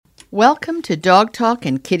Welcome to Dog Talk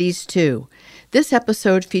and Kitties Too. This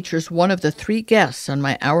episode features one of the three guests on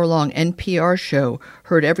my hour-long NPR show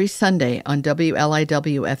heard every Sunday on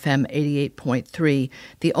WLIW-FM 88.3,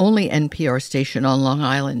 the only NPR station on Long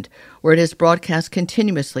Island, where it has broadcast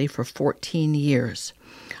continuously for 14 years.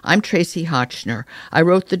 I'm Tracy Hotchner. I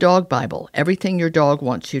wrote the Dog Bible, Everything Your Dog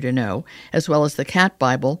Wants You to Know, as well as the Cat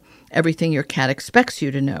Bible, Everything Your Cat Expects You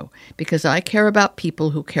to Know, because I care about people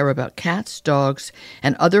who care about cats, dogs,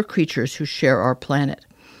 and other creatures who share our planet.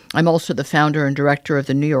 I'm also the founder and director of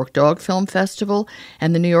the New York Dog Film Festival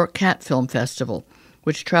and the New York Cat Film Festival,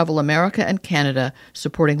 which travel America and Canada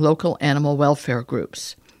supporting local animal welfare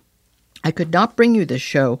groups. I could not bring you this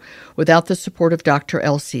show without the support of Dr.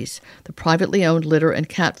 Elsie's, the privately owned litter and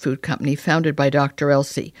cat food company founded by Dr.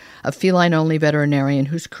 Elsie, a feline-only veterinarian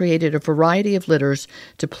who's created a variety of litters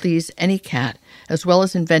to please any cat, as well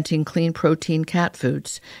as inventing clean protein cat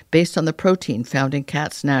foods based on the protein found in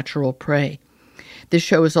cats' natural prey. This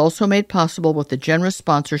show is also made possible with the generous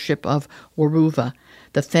sponsorship of Weruva,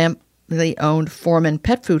 the family-owned Foreman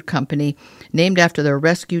pet food company named after their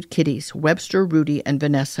rescued kitties, Webster, Rudy, and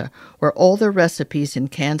Vanessa, where all their recipes in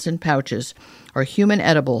cans and pouches are human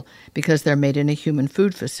edible because they're made in a human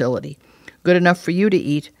food facility. Good enough for you to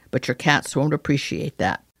eat, but your cats won't appreciate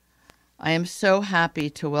that. I am so happy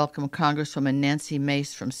to welcome Congresswoman Nancy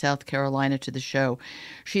Mace from South Carolina to the show.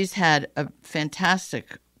 She's had a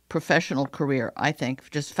fantastic professional career, I think,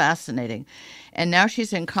 just fascinating. And now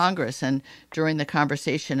she's in Congress, and during the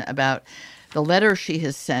conversation about the letter she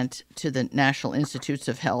has sent to the National Institutes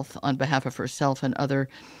of Health on behalf of herself and other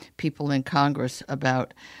people in Congress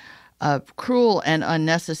about cruel and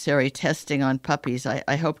unnecessary testing on puppies,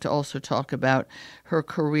 I hope to also talk about her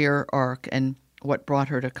career arc and what brought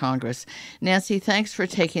her to Congress. Nancy, thanks for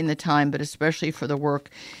taking the time, but especially for the work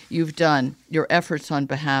you've done, your efforts on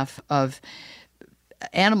behalf of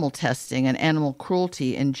animal testing and animal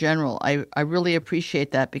cruelty in general. I really appreciate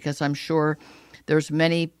that because I'm sure there's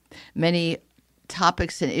many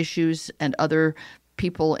topics and issues and other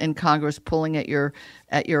people in Congress pulling at your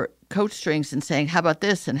coat strings and saying, how about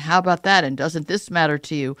this and how about that, and doesn't this matter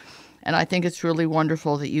to you? And I think it's really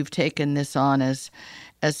wonderful that you've taken this on as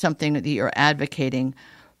something that you're advocating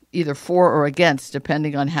either for or against,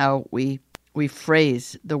 depending on how we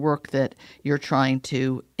phrase the work that you're trying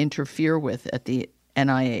to interfere with at the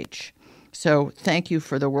NIH. So thank you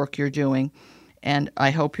for the work you're doing, and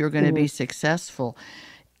I hope you're going to be successful.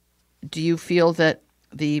 Do you feel that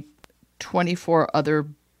the 24 other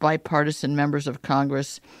bipartisan members of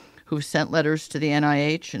Congress who sent letters to the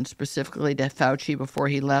NIH and specifically to Fauci before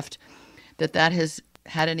he left, that has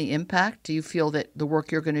had any impact? Do you feel that the work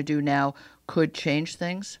you're going to do now could change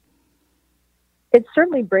things? It's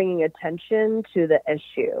certainly bringing attention to the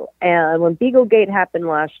issue. And when Beaglegate happened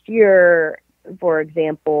last year, for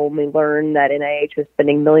example, we learned that NIH was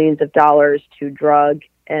spending millions of dollars to drug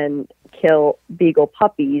and kill beagle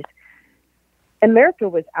puppies. America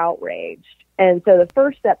was outraged. And so the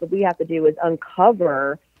first step that we have to do is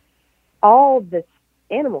uncover all this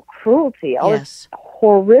animal cruelty, all this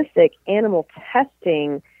horrific animal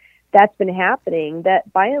testing that's been happening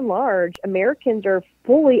that, by and large, Americans are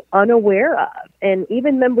fully unaware of. And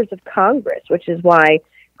even members of Congress, which is why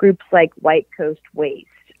groups like White Coast Waste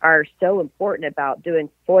are so important about doing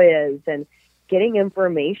FOIAs and getting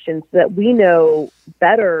information so that we know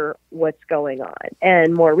better what's going on.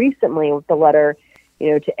 And more recently with the letter,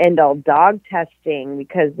 to end all dog testing,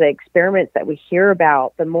 because the experiments that we hear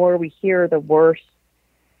about, the more we hear, the worse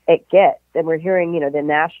it gets. And we're hearing, the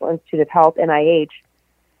National Institute of Health, NIH,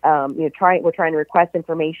 we're trying to request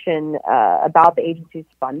information about the agency's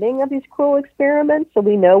funding of these cruel experiments so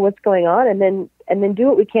we know what's going on and then do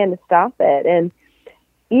what we can to stop it. And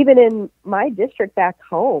even in my district back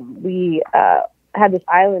home, we had this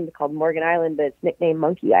island called Morgan Island, but it's nicknamed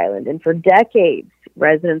Monkey Island. And for decades,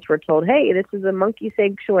 residents were told, hey, this is a monkey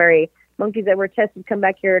sanctuary. Monkeys that were tested come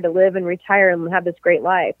back here to live and retire and have this great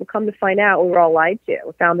life. Well, come to find out, we were all lied to.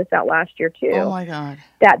 We found this out last year, too. Oh, my God.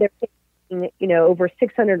 That they're taking, over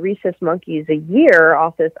 600 rhesus monkeys a year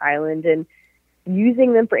off this island and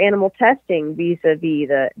using them for animal testing vis-a-vis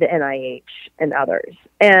the NIH and others.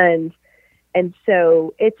 And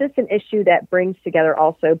so it's just an issue that brings together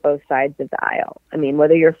also both sides of the aisle. I mean,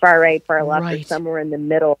 whether you're far right, far left, or somewhere in the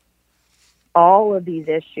middle, all of these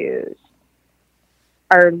issues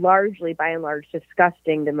are largely, by and large,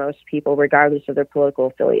 disgusting to most people, regardless of their political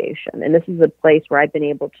affiliation. And this is a place where I've been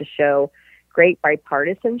able to show great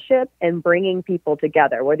bipartisanship and bringing people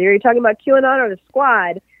together. Whether you're talking about QAnon or the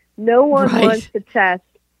Squad, no one wants to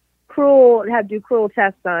do cruel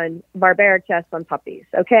tests on, barbaric tests on puppies,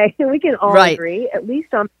 okay? We can all agree, at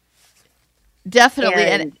least on Definitely,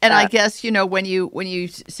 and I guess when you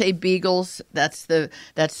say beagles, that's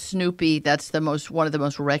Snoopy. That's one of the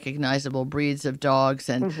most recognizable breeds of dogs,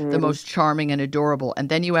 and the most charming and adorable. And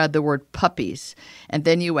then you add the word puppies, and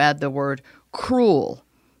then you add the word cruel,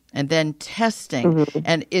 and then testing,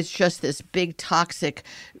 and it's just this big toxic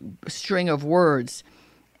string of words.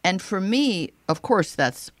 And for me, of course,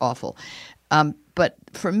 that's awful. But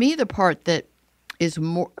for me, the part that is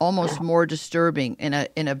almost more disturbing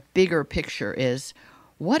in a bigger picture is,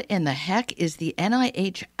 what in the heck is the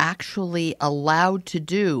NIH actually allowed to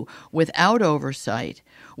do without oversight,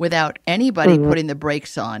 without anybody putting the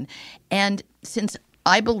brakes on? And since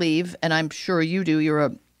I believe, and I'm sure you do,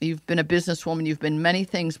 you've been a businesswoman, you've been many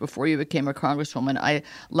things before you became a congresswoman. I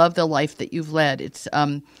love the life that you've led. It's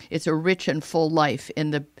a rich and full life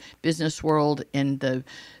in the business world, in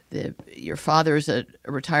your father's a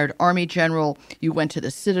retired Army general. You went to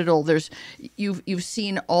the Citadel. You've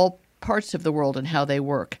seen all parts of the world and how they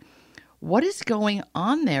work. What is going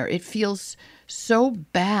on there? It feels so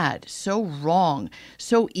bad, so wrong,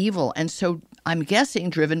 so evil, and so, I'm guessing,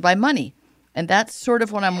 driven by money. And that's sort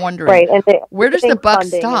of what I'm wondering. Right. And where does the buck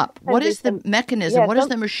stop? What is the mechanism? What is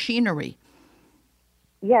the machinery?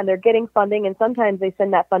 Yeah, they're getting funding, and sometimes they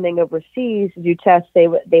send that funding overseas to do tests they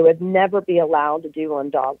would never be allowed to do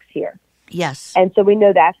on dogs here. Yes. And so we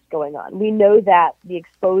know that's going on. We know that the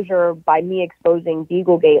exposure, by me exposing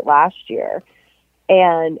Beaglegate last year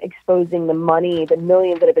and exposing the money, the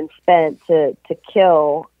millions that have been spent to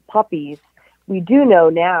kill puppies, we do know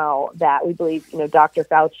now that we believe, Dr.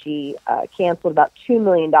 Fauci canceled about $2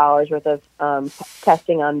 million worth of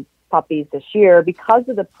testing on puppies this year because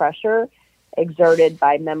of the pressure exerted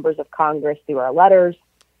by members of Congress through our letters,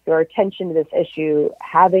 through our attention to this issue,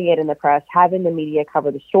 having it in the press, having the media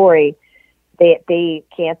cover the story. They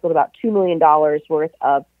canceled about $2 million worth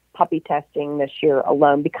of puppy testing this year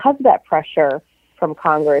alone because of that pressure from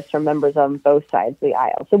Congress, from members on both sides of the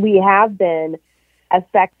aisle. So we have been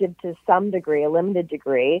effective to some degree, a limited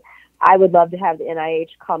degree. I would love to have the NIH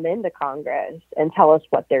come into Congress and tell us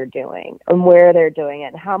what they're doing and where they're doing it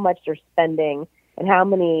and how much they're spending and how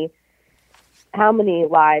many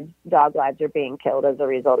dog lives are being killed as a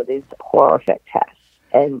result of these horrific tests.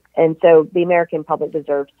 And so the American public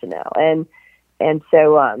deserves to know. And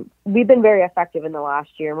so we've been very effective in the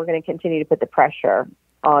last year, and we're going to continue to put the pressure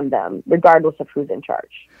on them, regardless of who's in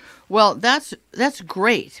charge. Well, that's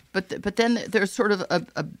great, but then there's sort of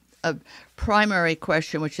a primary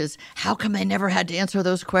question, which is, how come they never had to answer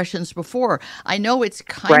those questions before? I know it's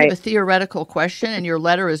kind of a theoretical question, and your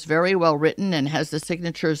letter is very well written and has the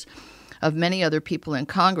signatures of many other people in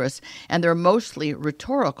Congress, and they're mostly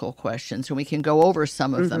rhetorical questions, and we can go over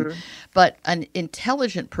some of them. But an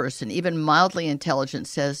intelligent person, even mildly intelligent,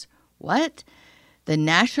 says, what? The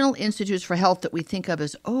National Institutes for Health that we think of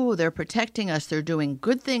as, they're protecting us, they're doing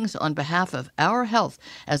good things on behalf of our health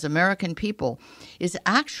as American people, is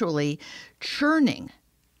actually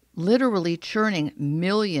literally churning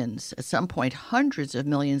millions, at some point hundreds of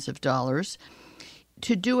millions of dollars,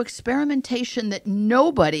 to do experimentation that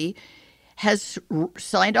nobody has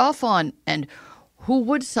signed off on. And who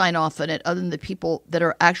would sign off on it other than the people that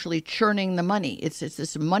are actually churning the money? It's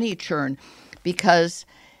this money churn, because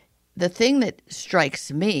the thing that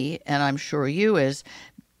strikes me, and I'm sure you, is,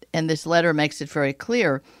 and this letter makes it very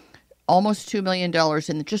clear, almost $2 million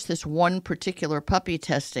in just this one particular puppy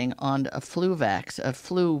testing on a flu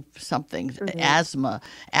something, asthma,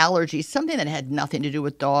 allergies, something that had nothing to do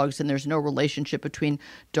with dogs, and there's no relationship between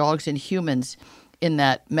dogs and humans in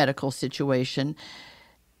that medical situation,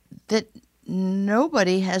 that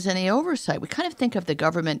nobody has any oversight. We kind of think of the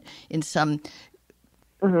government in some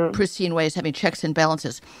pristine ways having checks and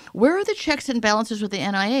balances. Where are the checks and balances with the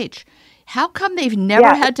NIH? How come they've never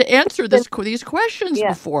had to answer these questions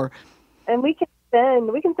before? And we can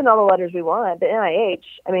send all the letters we want. The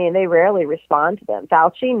NIH, they rarely respond to them.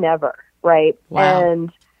 Fauci, never, right? Wow.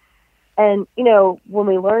 And when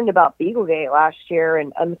we learned about Beaglegate last year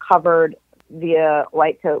and uncovered via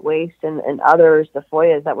White Coat Waste and others, the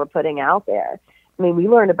FOIAs that we're putting out there, we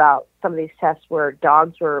learned about some of these tests where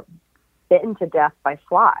dogs were bitten to death by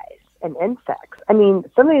flies and insects.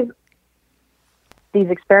 Some of these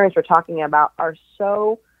experiments we're talking about are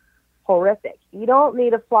so horrific. You don't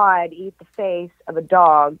need a fly to eat the face of a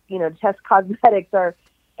dog, to test cosmetics or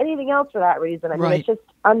anything else for that reason. It's just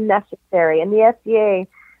unnecessary. And the FDA,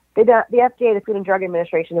 the Food and Drug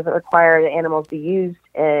Administration, doesn't require the animals be used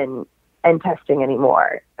in testing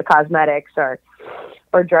anymore, the cosmetics or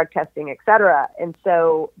drug testing, et cetera. And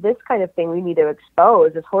so this kind of thing we need to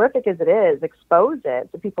expose, as horrific as it is, expose it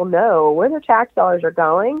so people know where their tax dollars are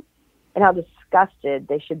going and how disgusted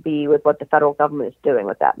they should be with what the federal government is doing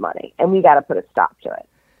with that money. And we got to put a stop to it.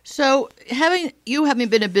 So having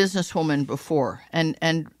been a businesswoman before,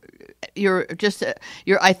 and you're just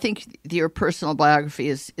I think your personal biography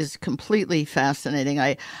is completely fascinating.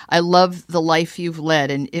 I love the life you've led,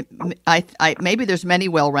 and I maybe there's many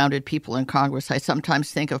well-rounded people in Congress. I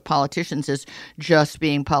sometimes think of politicians as just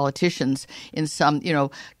being politicians in some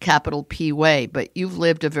capital P way, but you've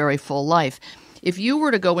lived a very full life. If you were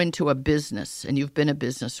to go into a business, and you've been a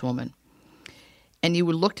businesswoman, and you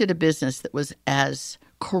looked at a business that was as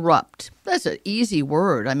corrupt. That's an easy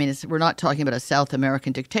word. I mean, we're not talking about a South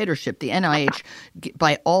American dictatorship. The NIH,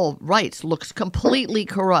 by all rights, looks completely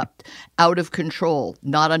corrupt, out of control,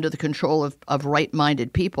 not under the control of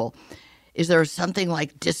right-minded people. Is there something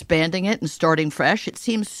like disbanding it and starting fresh? It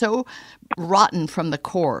seems so rotten from the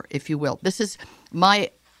core, if you will. This is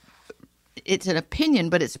it's an opinion,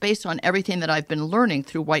 but it's based on everything that I've been learning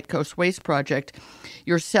through White Coast Waste Project,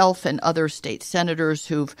 yourself and other state senators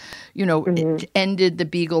who've, ended the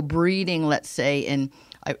beagle breeding, let's say, in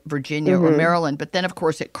Virginia or Maryland. But then, of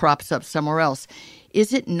course, it crops up somewhere else.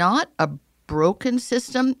 Is it not a broken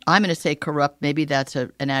system? I'm going to say corrupt. Maybe that's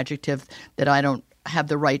an adjective that I don't have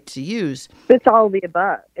the right to use. It's all of the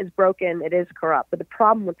above. It's broken. It is corrupt. But the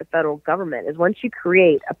problem with the federal government is once you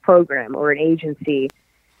create a program or an agency,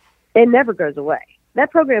 it never goes away.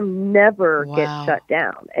 That program never gets shut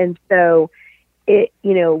down. And so,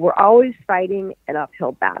 we're always fighting an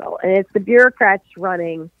uphill battle. And it's the bureaucrats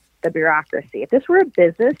running the bureaucracy. If this were a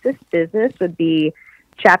business, this business would be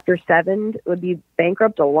Chapter 7, would be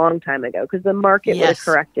bankrupt a long time ago because the market would have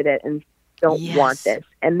corrected it and don't want this.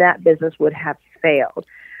 And that business would have failed.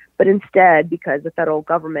 But instead, because the federal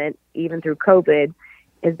government, even through COVID,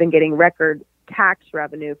 has been getting record tax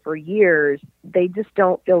revenue for years, they just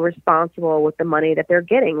don't feel responsible with the money that they're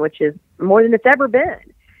getting, which is more than it's ever been.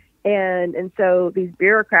 And so these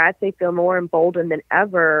bureaucrats, they feel more emboldened than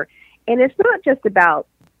ever. And it's not just about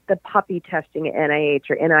the puppy testing at NIH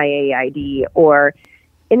or NIAID or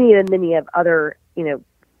any of other,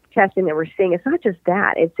 testing that we're seeing. It's not just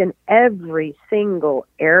that. It's in every single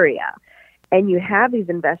area. And you have these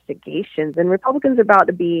investigations, and Republicans are about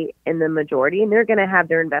to be in the majority, and they're going to have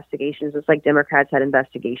their investigations, just like Democrats had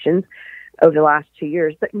investigations over the last 2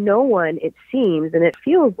 years. But no one, it seems, and it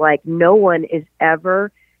feels like no one is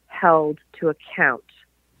ever held to account.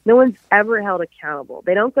 No one's ever held accountable.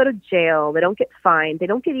 They don't go to jail. They don't get fined. They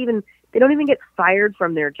don't even get fired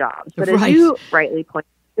from their jobs. But as you rightly point,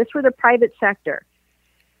 this were the private sector.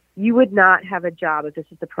 You would not have a job if this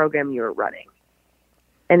is the program you were running.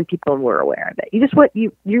 And people were aware of it. You just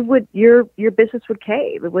your business would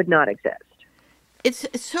cave. It would not exist.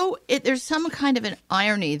 There's some kind of an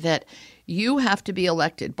irony that you have to be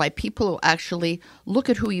elected by people who actually look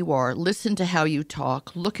at who you are, listen to how you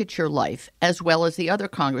talk, look at your life, as well as the other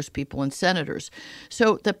congresspeople and senators.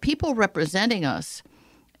 So the people representing us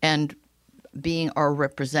and being our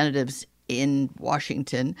representatives in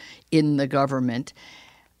Washington, in the government,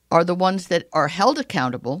 are the ones that are held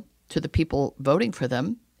accountable to the people voting for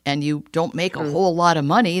them, and you don't make a whole lot of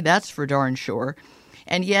money, that's for darn sure.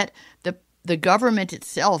 And yet the government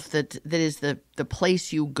itself, that is the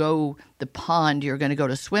place you go, the pond you're going to go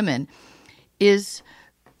to swim in, is,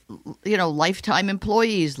 lifetime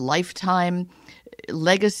employees, lifetime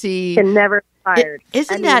legacy. Can never be fired.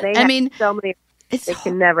 So many. It's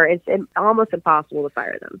almost impossible to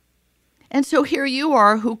fire them. And so here you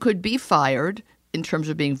are, who could be fired in terms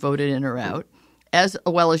of being voted in or out, as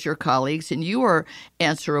well as your colleagues, and you are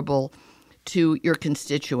answerable to your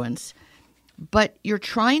constituents. But you're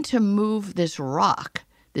trying to move this rock,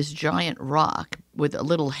 this giant rock, with a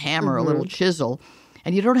little hammer, a little chisel,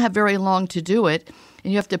 and you don't have very long to do it,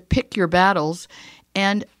 and you have to pick your battles.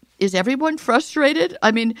 And is everyone frustrated?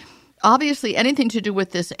 I mean, obviously, anything to do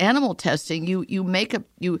with this animal testing,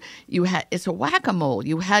 it's a whack-a-mole.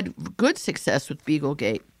 You had good success with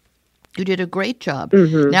Beaglegate. You did a great job.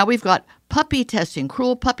 Now we've got puppy testing,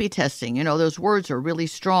 cruel puppy testing. Those words are really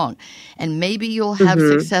strong. And maybe you'll have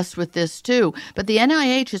success with this too. But the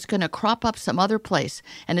NIH is going to crop up some other place.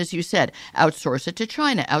 And as you said, outsource it to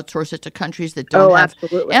China, outsource it to countries that don't have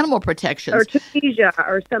animal protections. Or Tunisia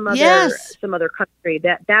or some other country.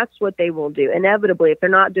 That's what they will do. Inevitably, if they're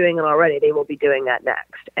not doing it already, they will be doing that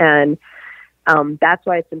next. And that's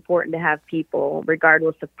why it's important to have people,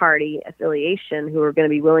 regardless of party affiliation, who are going to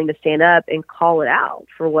be willing to stand up and call it out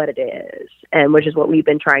for what it is, and which is what we've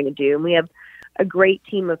been trying to do. And we have a great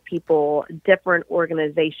team of people, different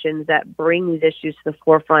organizations that bring these issues to the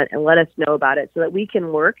forefront and let us know about it so that we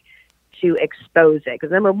can work to expose it.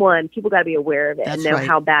 Because number one, people got to be aware of it and know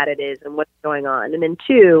how bad it is and what's going on. And then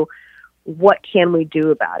two, what can we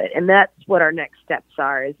do about it? And that's what our next steps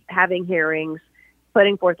are, is having hearings,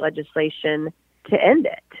 putting forth legislation to end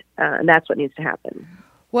it. And that's what needs to happen.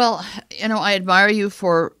 Well, I admire you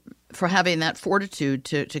for having that fortitude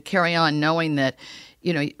to carry on, knowing that,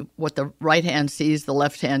 what the right hand sees, the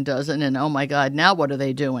left hand doesn't. And, oh, my God, now what are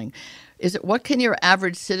they doing? What can your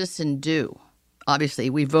average citizen do? Obviously,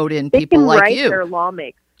 we vote in people like you. They can write their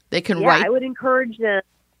lawmakers. They can write. I would encourage them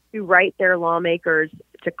to write their lawmakers,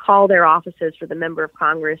 to call their offices for the member of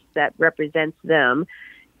Congress that represents them,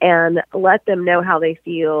 and let them know how they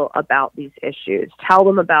feel about these issues. Tell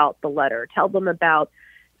them about the letter. Tell them about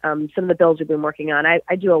some of the bills we've been working on.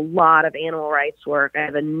 I do a lot of animal rights work. I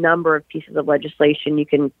have a number of pieces of legislation. You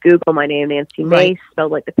can Google my name, Nancy Mace,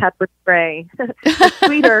 spelled like the pepper spray. It's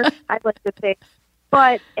sweeter, I'd like to say.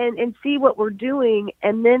 But, and see what we're doing,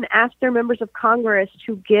 and then ask their members of Congress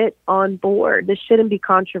to get on board. This shouldn't be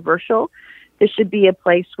controversial. This should be a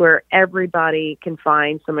place where everybody can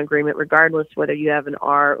find some agreement, regardless whether you have an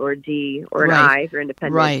R or a D or an I, if you're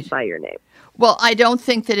independent, by your name. Well, I don't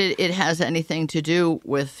think that it has anything to do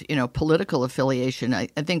with, political affiliation. I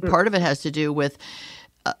think part of it has to do with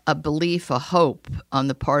a belief, a hope on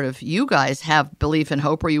the part of you guys. Have belief and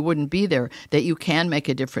hope, or you wouldn't be there, that you can make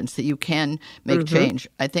a difference, that you can make change.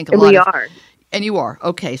 I think we are. And you are.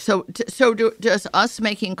 Okay. So does us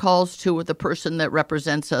making calls to the person that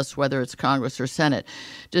represents us, whether it's Congress or Senate,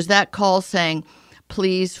 does that call saying,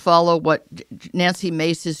 please follow what Nancy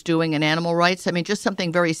Mace is doing in animal rights? I mean, just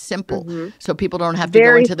something very simple, so people don't have to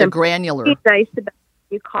go into the granular. It's nice about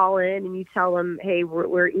you call in and you tell them, hey,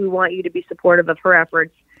 we want you to be supportive of her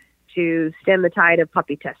efforts to stem the tide of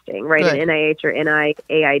puppy testing, right? Good. In NIH or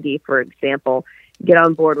NIAID, for example, get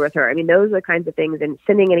on board with her. I mean, those are the kinds of things. And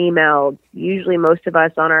sending an email, usually most of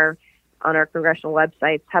us on our congressional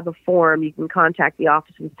websites have a form. You can contact the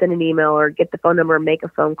office and send an email, or get the phone number and make a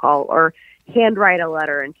phone call, or handwrite a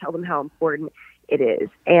letter and tell them how important it is.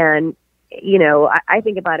 And I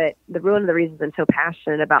think about it, one of the reasons I'm so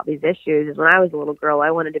passionate about these issues is when I was a little girl,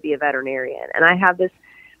 I wanted to be a veterinarian. And I have this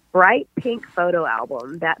bright pink photo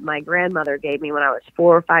album that my grandmother gave me when I was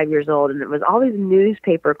 4 or 5 years old. And it was all these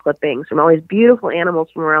newspaper clippings from all these beautiful animals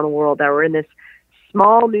from around the world that were in this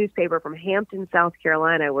small newspaper from Hampton, South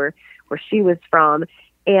Carolina, where she was from.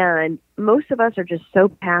 And most of us are just so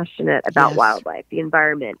passionate about wildlife, the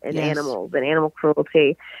environment, and animals and animal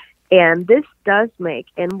cruelty. And this does make,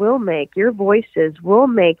 and will make, your voices will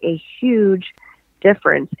make a huge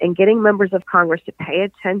difference in getting members of Congress to pay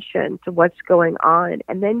attention to what's going on,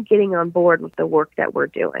 and then getting on board with the work that we're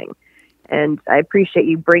doing. And I appreciate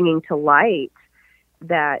you bringing to light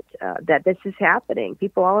that this is happening.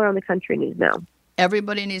 People all around the country need to know.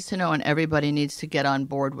 Everybody needs to know, and everybody needs to get on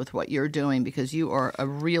board with what you're doing, because you are a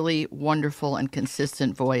really wonderful and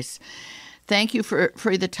consistent voice. Thank you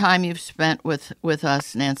for the time you've spent with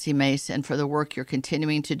us, Nancy Mace, and for the work you're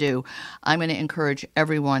continuing to do. I'm going to encourage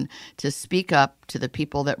everyone to speak up to the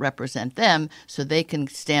people that represent them so they can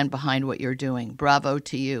stand behind what you're doing. Bravo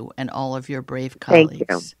to you and all of your brave colleagues. Thank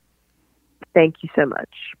you. Thank you so much.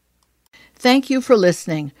 Thank you for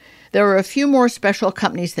listening. There are a few more special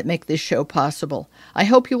companies that make this show possible. I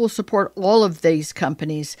hope you will support all of these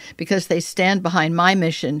companies because they stand behind my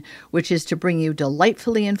mission, which is to bring you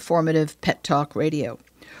delightfully informative pet talk radio.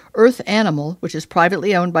 Earth Animal, which is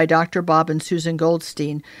privately owned by Dr. Bob and Susan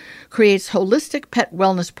Goldstein, creates holistic pet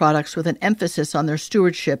wellness products with an emphasis on their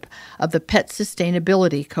stewardship of the Pet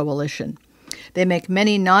Sustainability Coalition. They make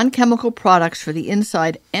many non-chemical products for the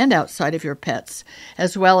inside and outside of your pets,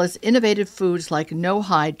 as well as innovative foods like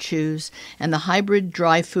no-hide chews and the hybrid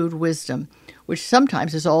dry food Wisdom, which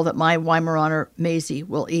sometimes is all that my Weimaraner Maisie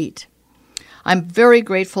will eat. I'm very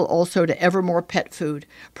grateful also to Evermore Pet Food,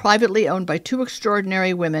 privately owned by two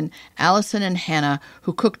extraordinary women, Allison and Hannah,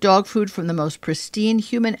 who cook dog food from the most pristine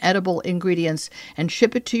human edible ingredients and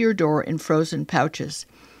ship it to your door in frozen pouches.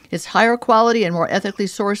 It's higher quality and more ethically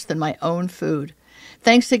sourced than my own food.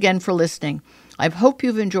 Thanks again for listening. I hope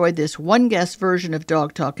you've enjoyed this one-guest version of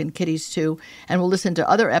Dog Talk and Kitties Too, and will listen to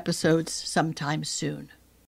other episodes sometime soon.